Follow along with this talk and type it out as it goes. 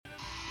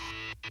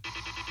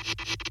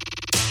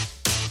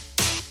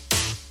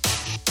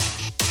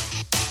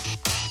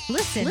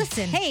Listen.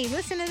 Listen. Hey,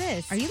 listen to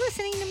this. Are you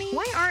listening to me?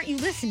 Why aren't you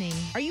listening?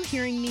 Are you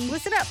hearing me?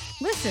 Listen up.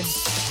 Listen.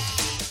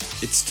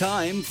 It's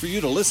time for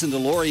you to listen to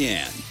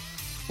Lauriane.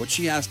 What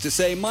she has to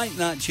say might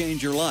not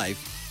change your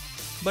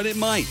life, but it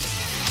might.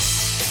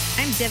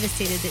 I'm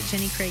devastated that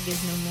Jenny Craig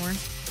is no more.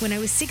 When I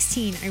was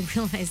 16, I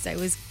realized I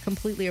was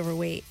completely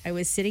overweight. I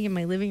was sitting in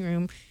my living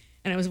room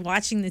and I was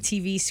watching the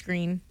TV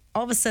screen.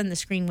 All of a sudden, the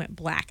screen went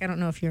black. I don't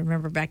know if you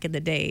remember back in the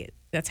day,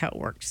 that's how it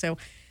worked. So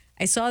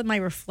I saw my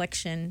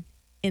reflection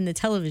in the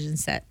television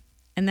set,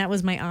 and that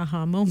was my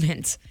aha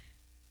moment.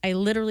 I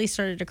literally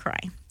started to cry,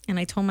 and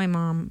I told my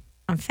mom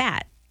I'm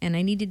fat and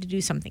I needed to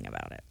do something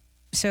about it.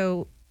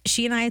 So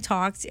she and I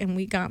talked, and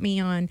we got me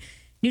on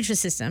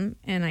Nutrisystem,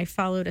 and I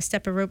followed a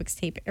step aerobics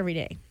tape every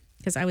day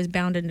because I was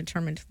bound and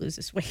determined to lose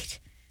this weight.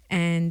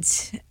 And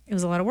it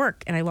was a lot of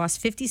work, and I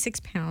lost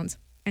 56 pounds,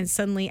 and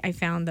suddenly I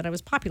found that I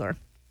was popular.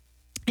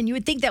 And you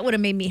would think that would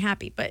have made me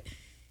happy, but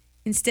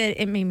instead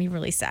it made me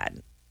really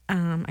sad.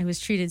 I was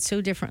treated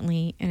so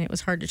differently, and it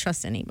was hard to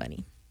trust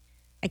anybody.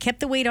 I kept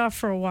the weight off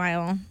for a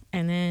while,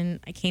 and then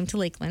I came to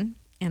Lakeland,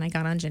 and I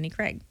got on Jenny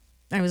Craig.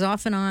 I was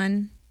off and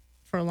on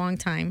for a long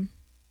time,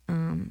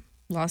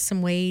 lost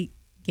some weight,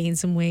 gained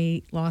some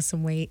weight, lost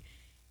some weight,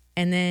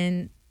 and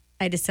then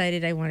I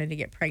decided I wanted to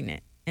get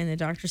pregnant, and the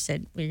doctor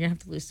said, well, you're going to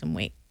have to lose some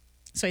weight.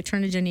 So I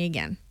turned to Jenny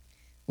again,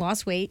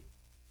 lost weight,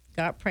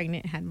 got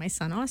pregnant, had my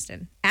son,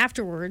 Austin.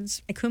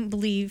 Afterwards, I couldn't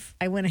believe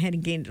I went ahead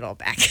and gained it all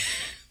back.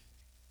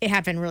 It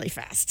happened really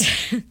fast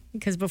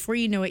because before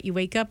you know it, you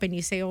wake up and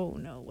you say, oh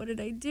no, what did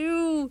I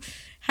do?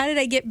 How did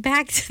I get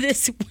back to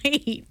this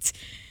weight?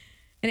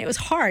 And it was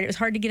hard. It was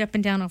hard to get up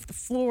and down off the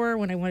floor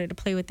when I wanted to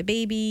play with the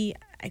baby.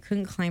 I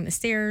couldn't climb the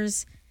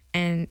stairs,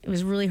 and it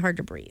was really hard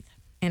to breathe.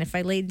 And if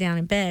I laid down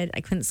in bed,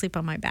 I couldn't sleep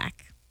on my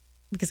back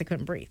because I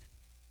couldn't breathe.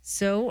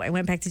 So I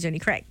went back to Jenny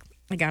Craig.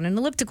 I got an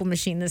elliptical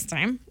machine this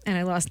time, and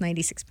I lost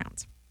 96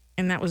 pounds.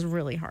 And that was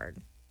really hard.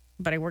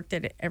 But I worked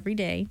at it every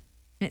day,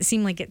 and it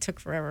seemed like it took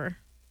forever.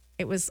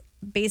 It was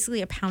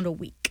basically a pound a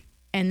week.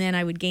 And then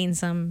I would gain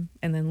some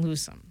and then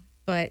lose some.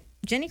 But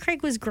Jenny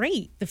Craig was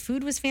great. The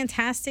food was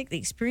fantastic. The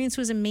experience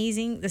was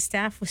amazing. The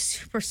staff was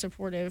super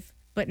supportive.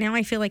 But now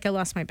I feel like I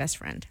lost my best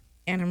friend,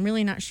 and I'm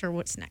really not sure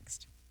what's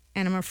next.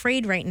 And I'm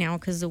afraid right now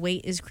because the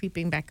weight is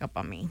creeping back up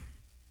on me.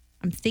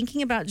 I'm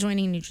thinking about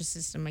joining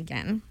Nutrisystem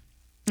again,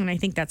 and I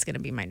think that's going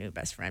to be my new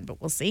best friend, but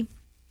we'll see.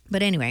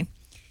 But anyway,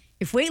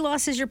 if weight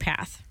loss is your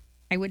path,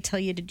 I would tell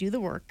you to do the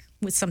work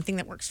with something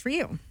that works for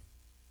you.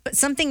 But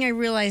something I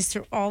realized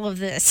through all of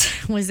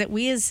this was that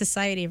we as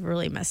society have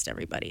really messed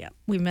everybody up.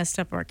 We messed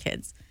up our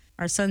kids.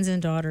 Our sons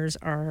and daughters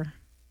are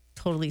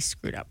totally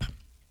screwed up.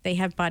 They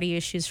have body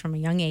issues from a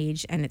young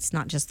age, and it's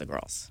not just the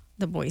girls,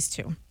 the boys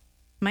too.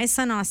 My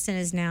son Austin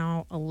is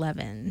now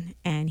 11,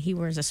 and he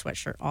wears a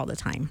sweatshirt all the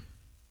time.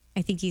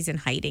 I think he's in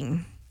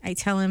hiding. I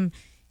tell him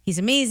he's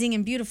amazing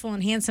and beautiful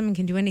and handsome and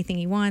can do anything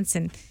he wants,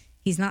 and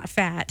he's not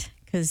fat,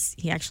 because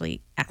he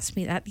actually asked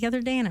me that the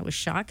other day, and I was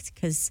shocked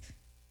because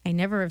I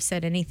never have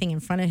said anything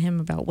in front of him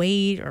about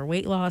weight or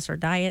weight loss or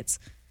diets.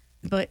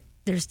 But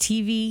there's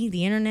TV,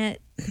 the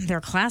internet,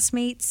 their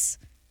classmates.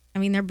 I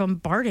mean, they're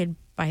bombarded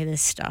by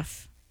this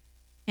stuff.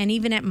 And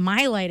even at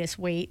my lightest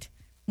weight,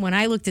 when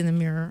I looked in the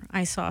mirror,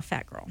 I saw a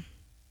fat girl.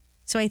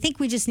 So I think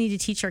we just need to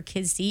teach our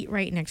kids to eat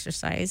right and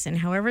exercise. And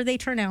however they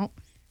turn out,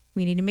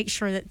 we need to make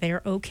sure that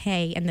they're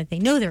okay and that they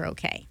know they're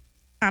okay.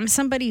 I'm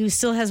somebody who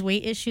still has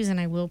weight issues, and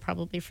I will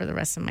probably for the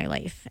rest of my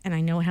life. And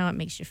I know how it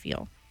makes you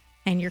feel.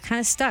 And you're kind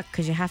of stuck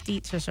because you have to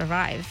eat to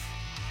survive.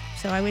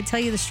 So I would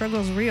tell you the struggle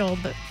is real,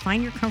 but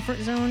find your comfort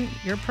zone,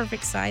 your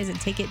perfect size, and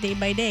take it day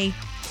by day,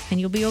 and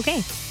you'll be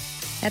okay.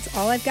 That's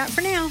all I've got for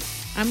now.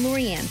 I'm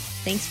Lauriane.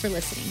 Thanks for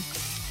listening.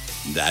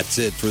 That's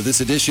it for this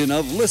edition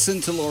of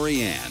Listen to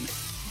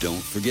Lauriane.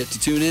 Don't forget to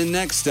tune in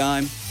next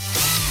time.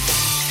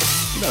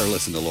 You better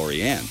listen to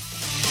Lauriane.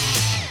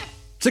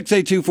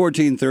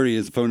 682-1430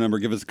 is the phone number.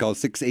 Give us a call,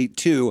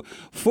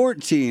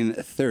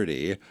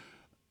 682-1430.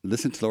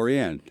 Listen to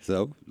Lauriane.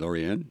 So,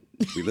 Lauriane,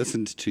 we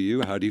listened to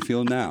you. How do you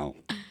feel now?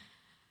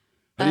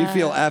 How do you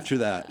feel after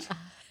that?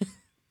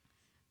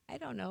 I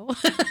don't know.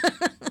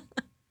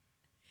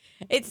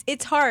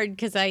 It's hard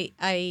because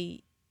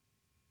I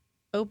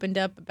opened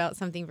up about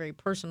something very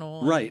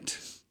personal. Right.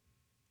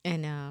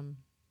 And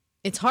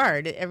it's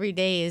hard. Every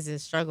day is a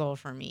struggle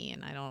for me,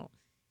 and I don't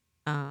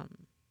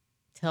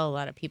tell a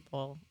lot of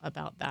people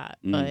about that.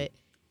 But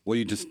well,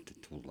 you just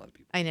told a lot of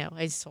people. I know.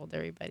 I just told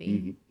everybody.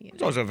 Mm-hmm. You know.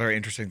 It's also a very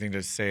interesting thing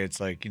to say.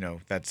 It's like,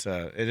 that's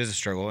it is a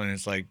struggle, and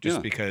it's like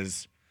just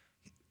because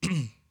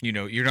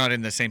you're not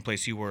in the same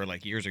place you were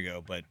like years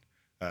ago, but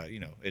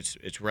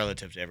it's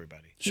relative to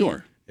everybody.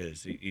 Sure.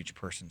 Is each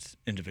person's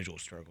individual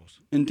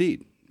struggles.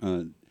 Indeed.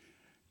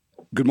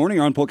 Good morning.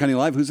 You're on Polk County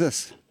Live. Who's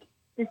this?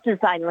 This is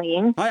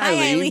Eileen.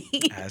 Hi, Eileen.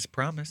 As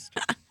promised.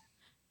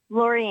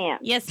 Lauriane,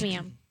 Yes,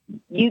 ma'am.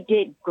 you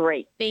did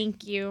great.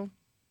 Thank you.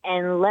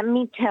 And let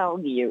me tell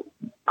you,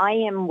 I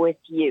am with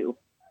you.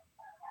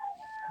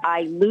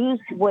 I lose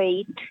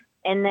weight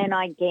and then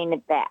I gain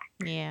it back.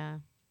 Yeah.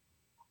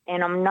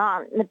 And I'm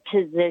not in a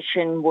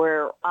position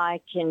where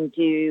I can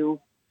do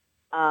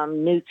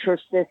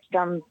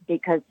Nutrisystem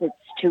because it's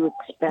too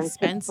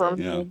expensive for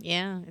me. Expensive.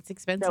 Yeah, it's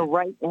expensive. So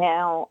right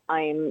now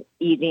I'm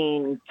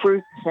eating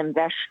fruits and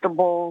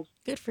vegetables,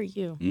 Good for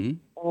you.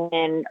 Mm-hmm.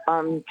 and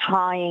I'm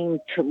trying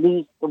to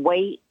lose the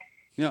weight.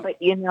 Yeah. But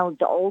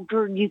the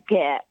older you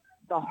get,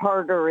 the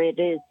harder it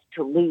is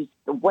to lose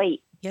the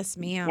weight. Yes,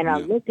 ma'am. And I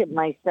look at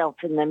myself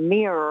in the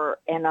mirror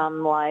and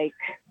I'm like,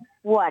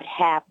 what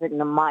happened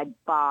to my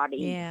body?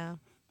 Yeah.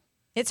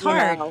 It's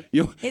hard.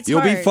 You'll It's be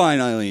hard.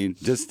 fine, Eileen.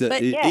 Just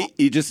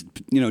you just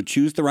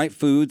choose the right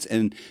foods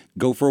and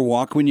go for a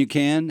walk when you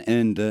can,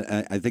 and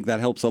I think that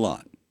helps a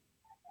lot.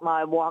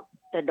 I walk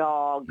the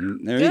dog.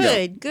 There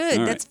you go. Good.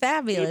 All That's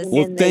fabulous.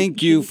 Well,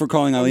 thank you for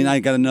calling, Eileen. I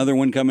got another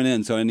one coming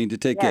in, so I need to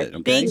take it.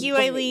 Okay. Thank you,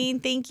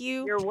 Eileen. Thank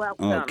you. You're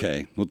welcome.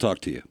 Okay, we'll talk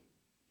to you.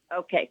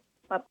 Okay.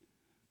 Bye.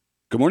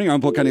 Good morning, you're on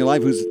Polk County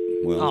Live.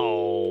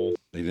 Oh,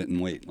 They didn't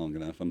wait long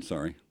enough. I'm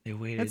sorry. they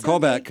waited. Call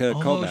back. Call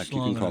Almost back. You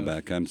long can call enough.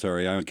 back. I'm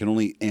sorry. I can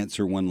only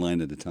answer one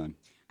line at a time.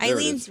 There it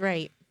Eileen's is.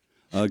 right.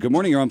 Good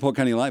morning. You're on Polk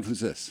County Live. Who's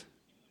this?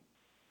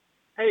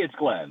 Hey, it's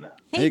Glenn.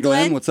 Hey,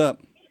 Glenn. What's up?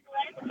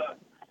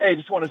 Hey,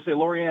 just want to say,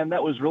 Lauriane,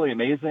 that was really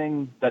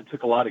amazing. That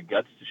took a lot of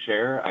guts to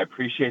share. I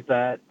appreciate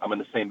that. I'm in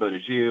the same boat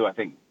as you. I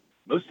think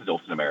most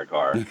adults in America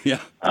are. Yeah.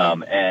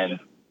 And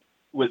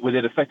with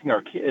it affecting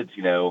our kids,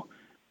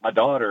 my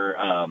daughter,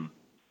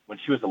 when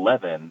she was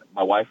 11,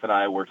 my wife and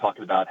I were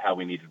talking about how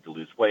we needed to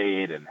lose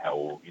weight and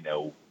how,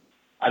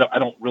 I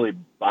don't really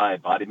buy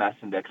body mass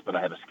index, but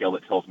I have a scale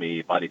that tells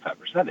me body fat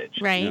percentage.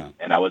 Right. Yeah.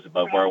 And I was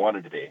above where I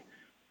wanted to be.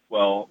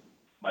 Well,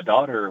 my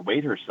daughter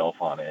weighed herself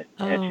on it,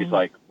 and she's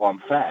like, well,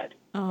 I'm fat.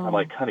 Oh. I'm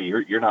like, honey,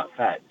 you're not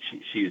fat.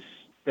 She's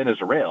thin as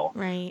a rail.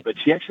 Right. But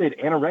she actually had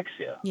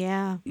anorexia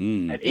Yeah.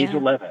 Mm. at age Yeah.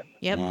 11.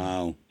 Yep.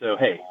 Wow. So,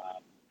 hey,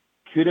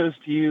 kudos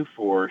to you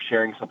for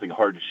sharing something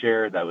hard to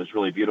share. That was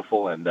really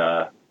beautiful, and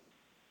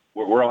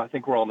we're all, I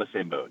think we're all in the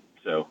same boat.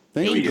 So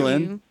Thank you,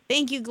 Glenn.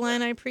 Thank you,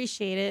 Glenn. I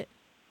appreciate it.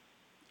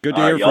 Good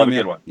to All hear right, y'all have from a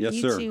you. good one. Yes,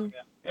 You sir. too.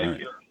 All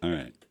right. All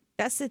right.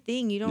 That's the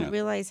thing. You don't Yeah.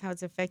 realize how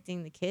it's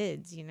affecting the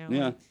kids,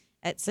 Yeah.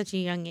 At such a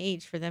young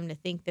age for them to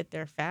think that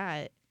they're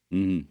fat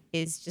Mm-hmm.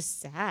 is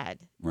just sad.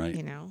 Right.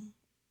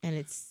 And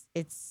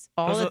it's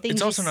all the things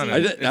It's also you not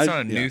see. it's not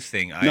a new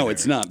thing either. No,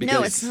 it's not. Because,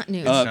 No, it's not new.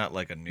 It's not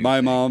like a new My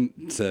thing. mom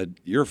said,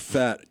 "You're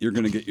fat. You're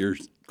going to get your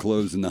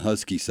clothes in the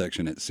husky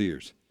section at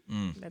Sears."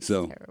 That's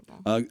So,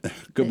 terrible.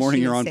 good That morning.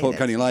 she You're would on say Polk that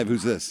County to Live.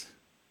 Who's this?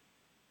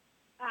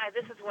 Hi,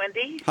 this is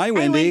Wendy. Hi, Hi,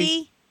 Wendy.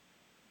 Wendy.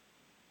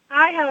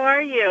 Hi, how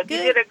are you? Good.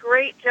 You did a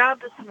great job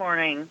this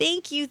morning.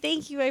 Thank you.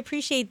 I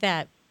appreciate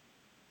that.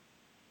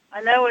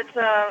 I know it's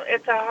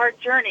a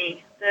hard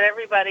journey that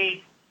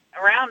everybody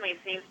around me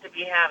seems to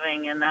be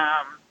having, and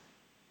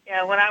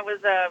when I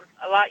was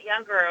a lot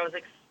younger, I was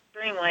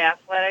extremely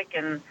athletic,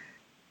 and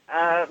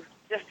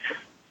just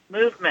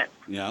movement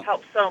Yeah,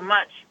 helps so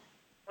much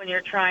when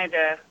you're trying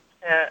to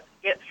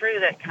get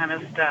through that kind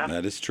of stuff.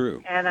 that is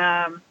true. And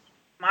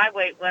my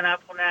weight went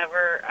up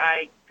whenever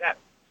I got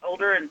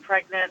older and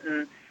pregnant,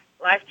 and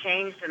life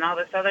changed and all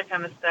this other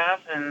kind of stuff.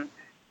 And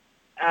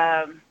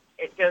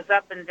it goes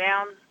up and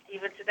down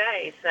even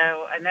today.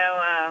 So I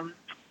know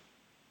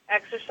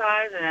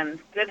exercise and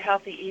good,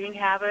 healthy eating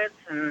habits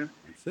and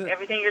That's it.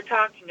 everything you're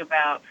talking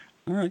about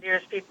All right.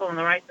 steers people in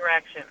the right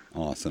direction.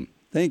 Awesome.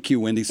 Thank you,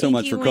 Wendy, so Thank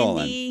much you, for calling.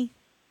 Wendy.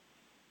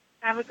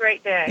 Have a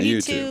great day. And You,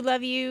 you too. too.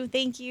 Love you.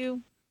 Thank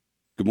you.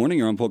 Good morning.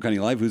 You're on Polk County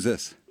Live. Who's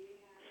this?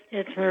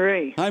 It's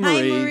Marie. Hi,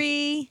 Marie.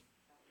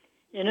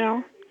 Hi,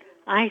 Marie.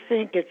 I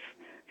think it's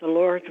the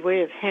Lord's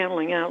way of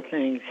handling out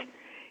things.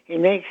 He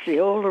makes the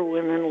older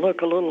women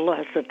look a little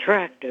less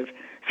attractive,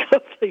 so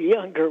the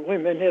younger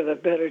women have a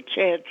better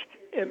chance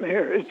at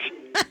marriage.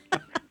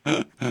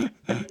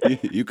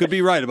 You could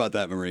be right about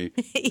that, Marie.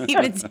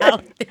 Evens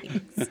out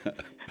things.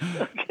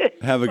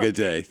 Have a good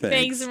day.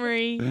 Thanks. Thanks,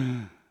 Marie.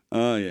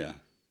 Oh, yeah.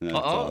 That's Oh,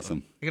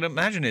 awesome. I can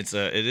imagine it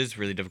is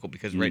really difficult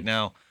because right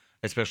now,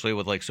 especially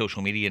with like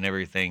social media and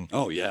everything.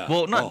 Oh, yeah.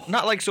 Well,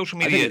 not like social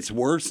I media. think it's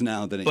worse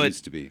now than it but-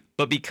 used to be.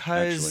 But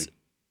because Actually.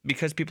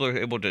 because people are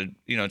able to,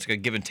 it's like a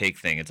give and take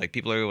thing. It's like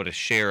people are able to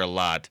share a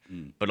lot,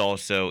 but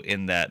also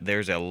in that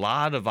there's a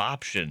lot of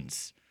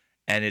options,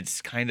 and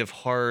it's kind of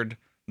hard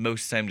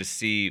most of the time to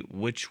see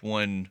which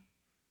one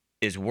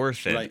is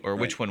worth it Right, or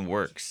which right. one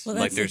works. Well,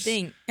 like that's the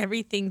thing.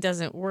 Everything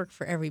doesn't work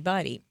for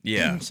everybody.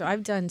 Yeah. So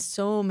I've done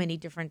so many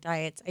different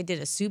diets. I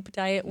did a soup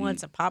diet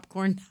once, a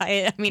popcorn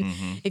diet. I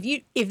mean,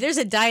 if there's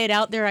a diet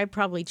out there, I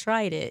probably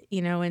tried it,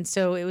 and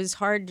so it was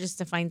hard just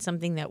to find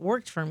something that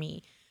worked for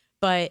me.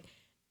 But,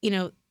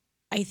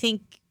 I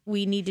think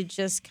we need to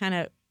just kind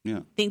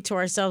of think to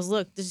ourselves,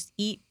 look, just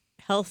eat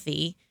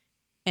healthy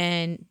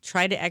and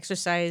try to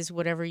exercise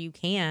whatever you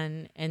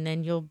can, and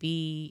then you'll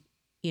be,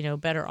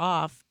 better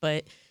off.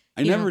 But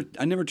I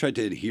never tried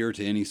to adhere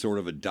to any sort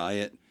of a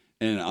diet,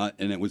 and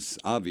it was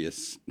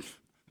obvious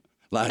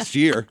last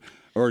year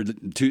or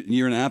 2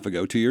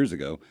 years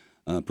ago.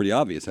 Pretty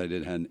obvious I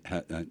didn't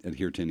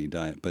adhere to any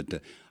diet,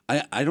 but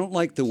I don't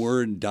like the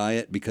word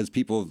diet because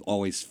people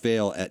always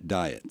fail at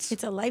diets.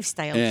 it's a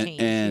lifestyle And-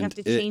 change. and You have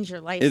to change your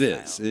lifestyle. It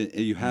is.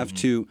 You have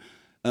to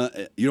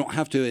You don't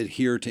have to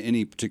adhere to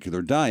any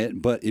particular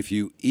diet, but if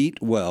you eat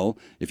well,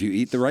 if you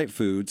eat the right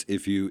foods,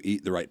 if you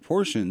eat the right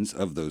portions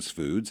of those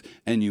foods,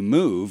 and you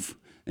move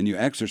and you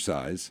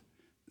exercise,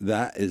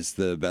 that is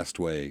the best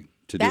way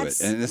to do it.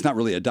 And it's not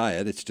really a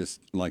diet; it's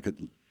just like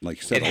you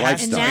said, It a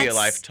has lifestyle. to be a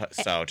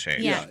lifestyle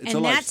change. Yeah, it's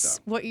and a that's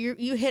lifestyle. what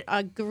you hit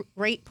a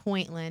great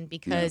point, Lynn,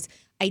 because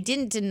I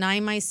didn't deny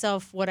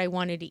myself what I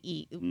wanted to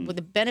eat. Well,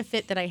 the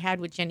benefit that I had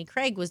with Jenny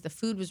Craig was the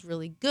food was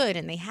really good,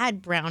 and they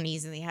had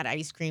brownies and they had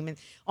ice cream and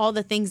all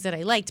the things that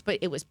I liked, but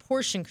it was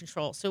portion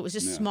control. So it was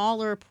just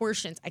smaller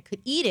portions. I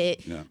could eat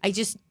it. Yeah. I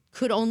just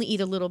could only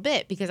eat a little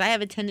bit because I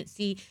have a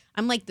tendency,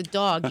 I'm like the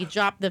dog. You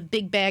drop the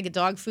big bag of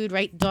dog food,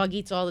 right? The dog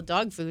eats all the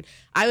dog food.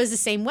 I was the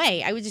same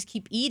way. I would just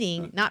keep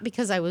eating, not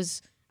because I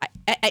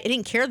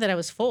didn't care that I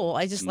was full.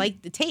 I just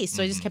liked the taste.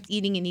 So I just kept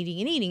eating and eating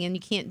and eating, and you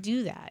can't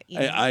do that. You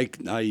know?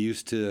 I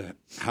used to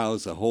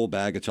house a whole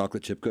bag of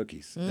chocolate chip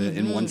cookies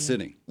in one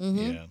sitting.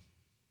 Yeah.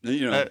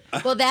 You know,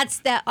 Well, that's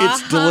that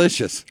it's aha,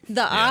 delicious.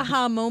 The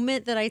aha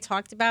moment that I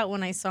talked about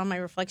when I saw my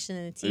reflection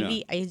in the TV.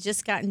 Yeah. I had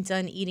just gotten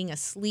done eating a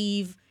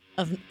sleeve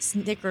of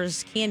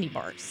Snickers candy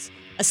bars.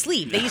 A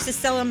sleeve. They used to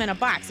sell them in a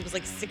box. It was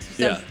like 6 or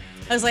 7. Yeah.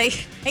 I was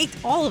like, I ate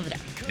all of them.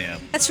 Yeah.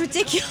 That's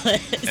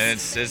ridiculous. And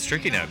it's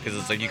tricky now because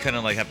it's like you kind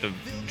of like have to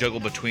juggle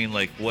between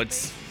like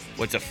what's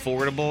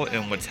affordable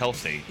and what's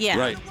healthy. Yeah.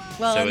 Right.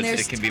 Well, So and it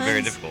there's can be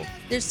very difficult.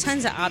 There's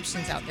tons of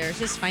options out there. It's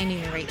just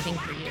finding the right thing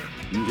for you.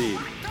 Indeed.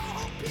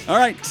 All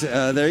right,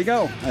 there you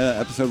go.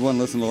 Episode 1,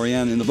 Listen to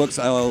Lauriane in the books.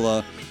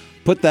 I'll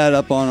put that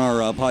up on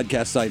our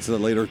podcast sites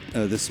later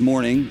this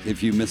morning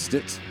if you missed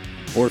it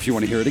or if you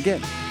want to hear it again.